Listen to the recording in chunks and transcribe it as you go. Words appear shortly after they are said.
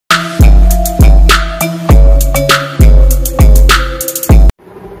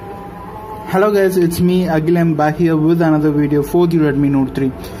Hello guys, it's me Agil. I'm back here with another video for the Redmi Note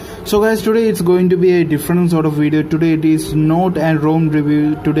 3. So guys, today it's going to be a different sort of video. Today it is Note and ROM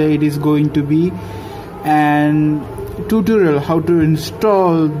review. Today it is going to be an tutorial how to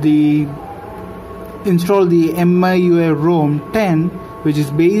install the Miui ROM 10, which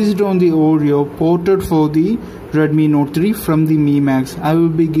is based on the Oreo, ported for the Redmi Note 3 from the Mi Max. I will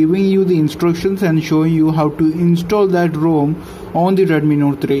be giving you the instructions and showing you how to install that ROM on the Redmi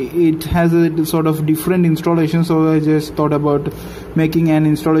Note 3. It has a sort of different installation, so I just thought about making an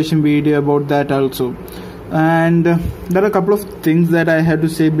installation video about that also. And there are a couple of things that I had to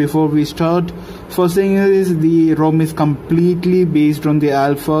say before we start. First thing is the ROM is completely based on the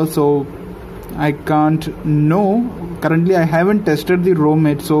alpha, so I can't know. Currently I haven't tested the ROM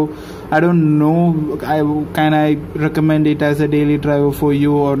yet, so I don't know can I recommend it as a daily driver for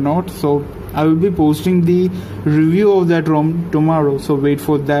you or not. So I will be posting the review of that ROM tomorrow, so wait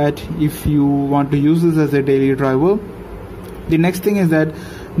for that if you want to use this as a daily driver. The next thing is that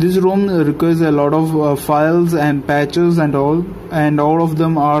this ROM requires a lot of files and patches and all of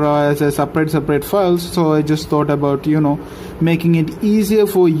them are as a separate files. So I just thought about making it easier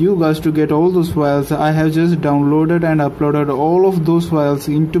for you guys to get all those files. I have just downloaded and uploaded all of those files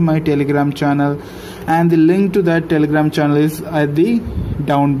into my Telegram channel, and the link to that Telegram channel is at the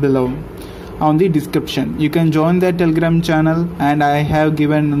down below on the description. You can join that Telegram channel, and I have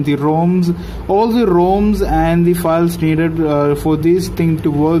given the ROMs, all the ROMs and the files needed for this thing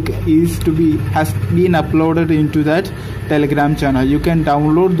to work has been uploaded into that Telegram channel. You can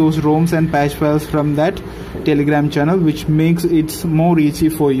download those ROMs and patch files from that Telegram channel, which makes it more easy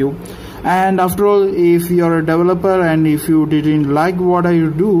for you. And after all, if you're a developer and if you didn't like what I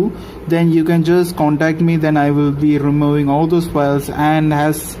do, then you can just contact me, then I will be removing all those files. And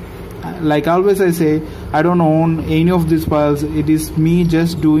like always I say, I don't own any of these files. It is me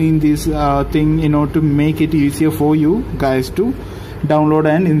just doing this thing to make it easier for you guys to download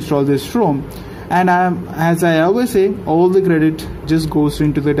and install this ROM. And as I always say, all the credit just goes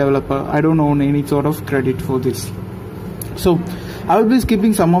into the developer. I don't own any sort of credit for this. So I will be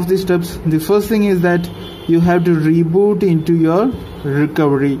skipping some of these steps. The first thing is that you have to reboot into your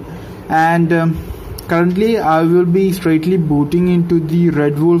recovery, and currently I will be straightly booting into the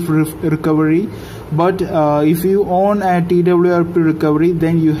Red Wolf recovery, but if you own a TWRP recovery,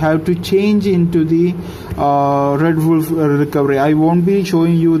 then you have to change into the Red Wolf recovery. I won't be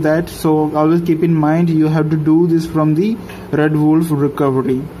showing you that, so always keep in mind you have to do this from the Red Wolf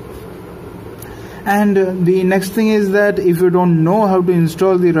recovery. And the next thing is that if you don't know how to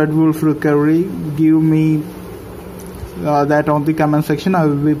install the Red Wolf recovery, give me that on the comment section. I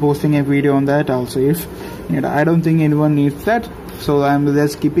will be posting a video on that also. If I don't think anyone needs that, so I am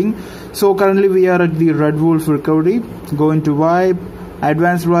just skipping. So currently we are at the Red Wolf recovery. Go into wipe,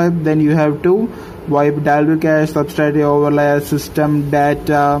 advanced wipe, then you have to wipe dial cache, substrate overlay, system,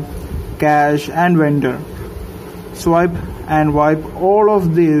 data, cache and vendor. Swipe and wipe all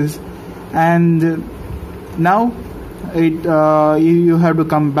of these, and now you have to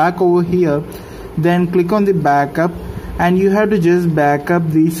come back over here, then click on the backup, and you have to just back up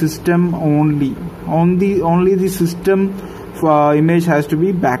the system only. Only the system image has to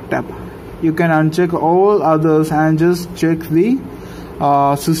be backed up. You can uncheck all others and just check the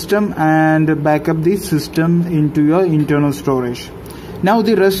system and back up the system into your internal storage. Now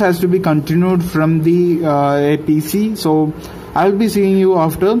the rest has to be continued from the PC. So I will be seeing you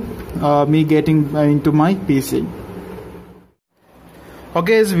after me getting into my PC.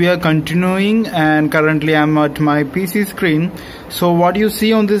 Okay, so we are continuing, and currently I'm at my PC screen. So what you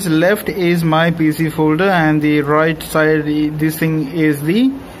see on this left is my PC folder, and the right side, this thing is the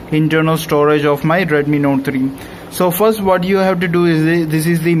internal storage of my Redmi Note 3. So first what you have to do is this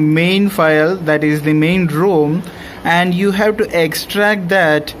is the main file, that is the main ROM, and you have to extract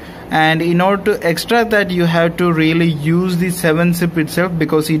that. And in order to extract that, you have to really use the 7-zip itself,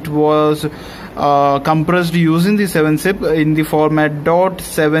 because it was compressed using the 7-zip in the format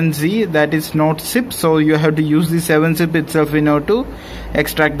 .7z, that is not zip. So you have to use the 7-zip itself in order to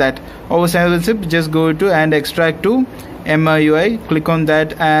extract that. Over 7-zip, just go to and extract to Miui, click on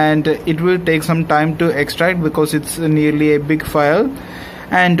that, and it will take some time to extract because it's nearly a big file.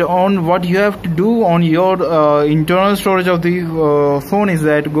 And on what you have to do on your internal storage of the phone is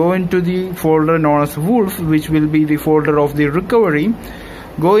that go into the folder known as Wolf, which will be the folder of the recovery.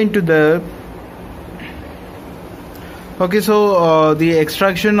 Go into the the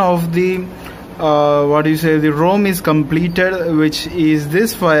extraction of the the ROM is completed, which is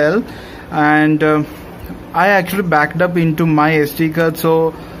this file, and I actually backed up into my SD card.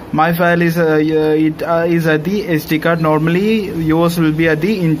 So My file is is at the SD card. Normally yours will be at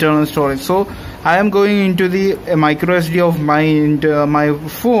the internal storage. So I am going into the micro SD of my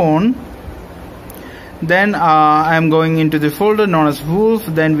phone. Then I am going into the folder known as wolf.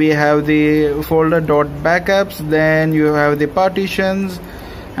 Then we have the folder .backups. Then you have the partitions,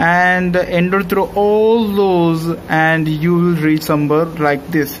 and enter through all those and you will reach somewhere like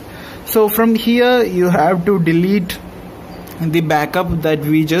this. So from here you have to delete the backup that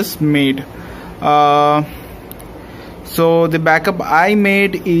we just made. So the backup I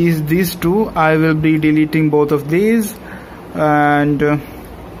made is these two. I will be deleting both of these, and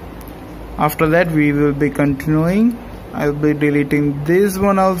after that we will be continuing. I will be deleting this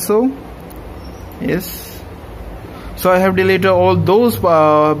one also. Yes, so I have deleted all those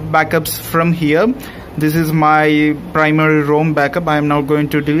backups from here. This is my primary ROM backup. I am now going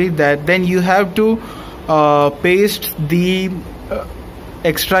to delete that. Then you have to paste the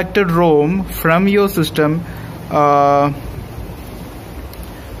extracted ROM from your system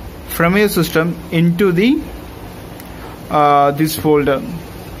into the this folder,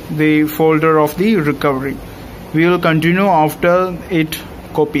 the folder of the recovery. We will continue after it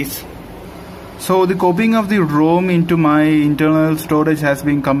copies. So the copying of the ROM into my internal storage has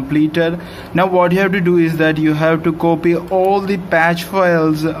been completed. Now what you have to do is that you have to copy all the patch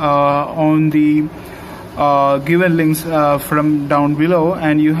files on the given links from down below,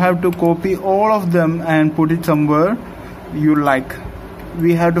 and you have to copy all of them and put it somewhere you like.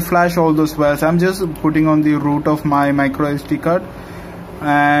 We have to flash all those files. I'm just putting on the root of my micro SD card,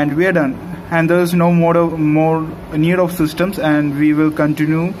 and we are done. And there is no more need of systems, and we will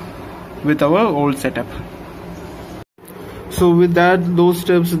continue with our old setup. So with that, those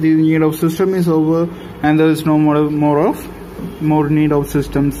steps, the need of system is over, and there is no more need of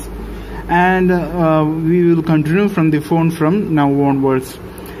systems. And we will continue from the phone from now onwards.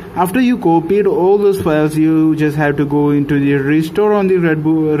 After you copied all those files, you just have to go into the restore on the Red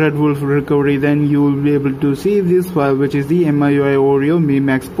Wolf recovery. Then you will be able to see this file, which is the Miui Oreo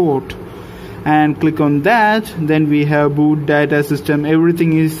MiMax port, and click on that. Then we have boot, data, system,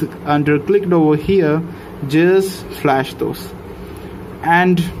 everything is under clicked over here. Just flash those,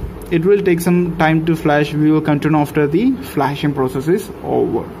 and it will take some time to flash. We will continue after the flashing process is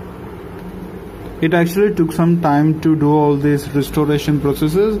over. It actually took some time to do all these restoration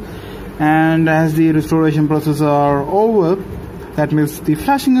processes, and as the restoration processes are over, that means the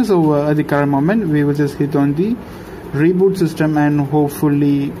flashing is over at the current moment, we will just hit on the reboot system, and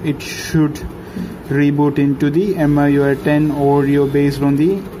hopefully it should reboot into the MIUI 10 Oreo based on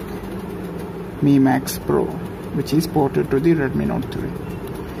the Mi Max Pro, which is ported to the Redmi Note 3.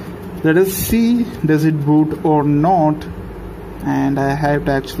 Let us see, does it boot or not? And I have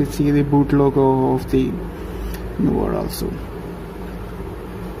to actually see the boot logo of the newer also.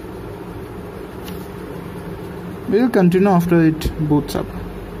 We will continue after it boots up.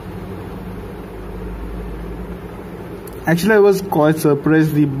 Actually, I was quite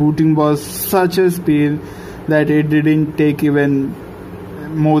surprised. The booting was such a speed that it didn't take even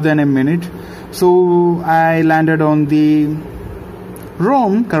more than a minute. So I landed on the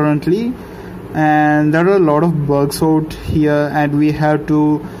ROM currently, and there are a lot of bugs out here, and we have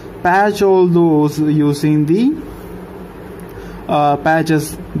to patch all those using the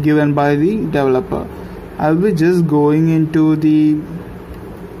patches given by the developer. I'll be just going into the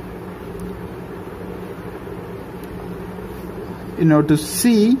to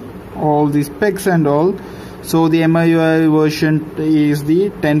see all the specs and all. So the MIUI version is the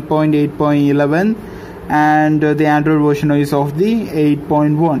 10.8.11, and the Android version is of the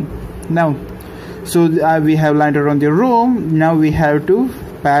 8.1. now so we have landed on the ROM. Now we have to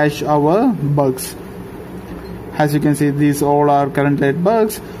patch our bugs. As you can see, these all are currently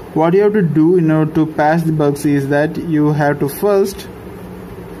bugs. What you have to do in order to patch the bugs is that you have to first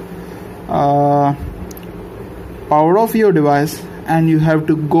power off your device, and you have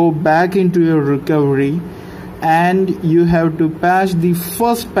to go back into your recovery, and you have to patch the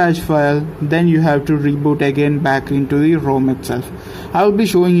first patch file. Then you have to reboot again back into the ROM itself. I will be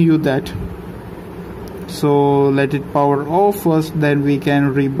showing you that. So let it power off first, then we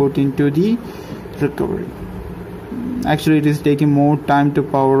can reboot into the recovery. Actually, it is taking more time to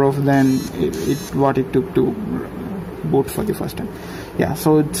power off than what it took to boot for the first time. Yeah,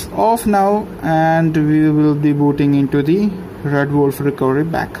 so it's off now, and we will be booting into the Red Wolf recovery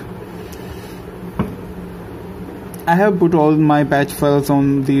back. I have put all my patch files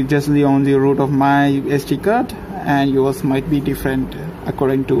on the root of my SD card, and yours might be different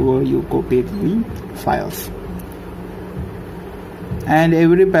according to where you copied the files. And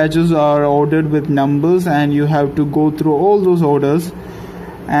every patches are ordered with numbers, and you have to go through all those orders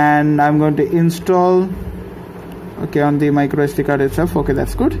and I'm going to install on the micro SD card itself. Okay,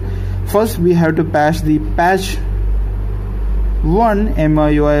 that's good. First we have to patch the patch 1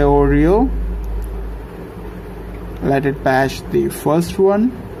 Miui Oreo. Let it patch the first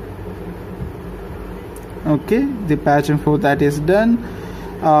one. Okay, the patching for that is done.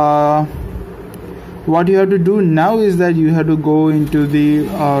 What you have to do now is that you have to go into the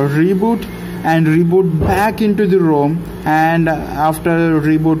reboot and reboot back into the ROM, and after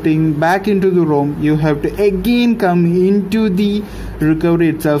rebooting back into the ROM you have to again come into the recovery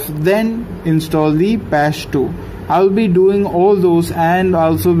itself, then install the patch 2. I'll be doing all those, and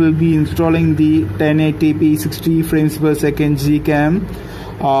also will be installing the 1080p 60 frames per second Gcam,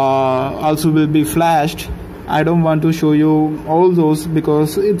 also will be flashed. I don't want to show you all those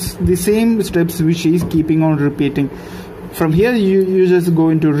because it's the same steps which is keeping on repeating. From here you just go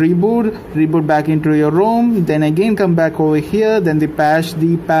into reboot back into your ROM, then again come back over here, then the patch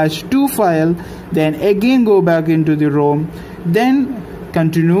 2 file, then again go back into the ROM, then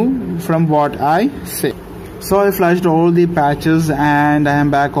continue from what I say. So I flashed all the patches and I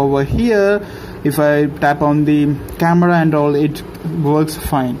am back over here. If I tap on the camera and all, it works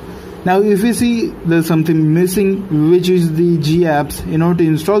fine. Now if you see there's something missing, which is the GApps. You know, to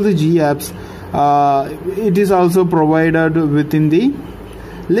install the GApps, it is also provided within the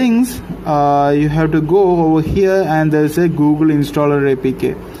links. You have to go over here and there's a Google installer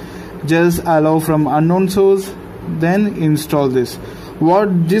APK. Just allow from unknown source, then install this.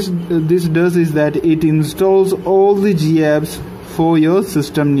 What this does is that it installs all the GApps for your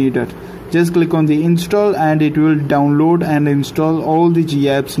system needed. Just click on the install and it will download and install all the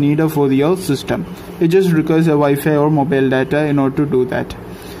GApps needed for your system. It just requires a Wi-Fi or mobile data in order to do that.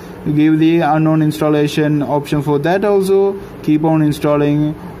 Give the unknown installation option for that also. Keep on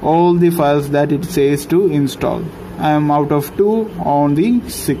installing all the files that it says to install. I am out of 2 on the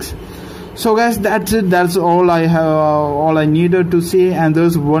 6. So guys, that's it. That's all I have, all I needed to say. And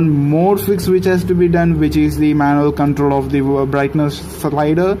there's one more fix which has to be done, which is the manual control of the brightness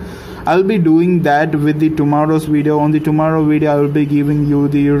slider. I'll be doing that with the tomorrow's video. On the tomorrow video I will be giving you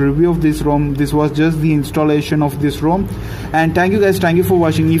the review of this ROM. This was just the installation of this ROM. And thank you guys, thank you for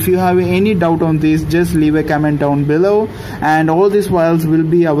watching. If you have any doubt on this, just leave a comment down below, and all these files will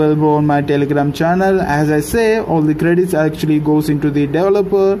be available on my Telegram channel. As I say, all the credits actually goes into the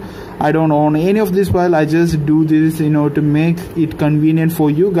developer. I don't own any of this file. I just do this to make it convenient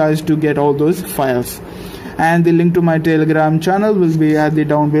for you guys to get all those files. And the link to my Telegram channel will be at the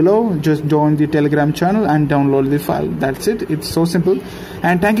down below. Just join the Telegram channel and download the file. That's it. It's so simple.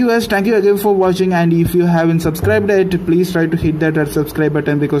 And thank you guys, thank you again for watching. And if you haven't subscribed yet, please try to hit that subscribe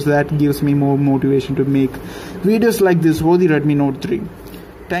button, because that gives me more motivation to make videos like this for the Redmi Note 3.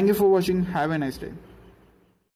 Thank you for watching. Have a nice day.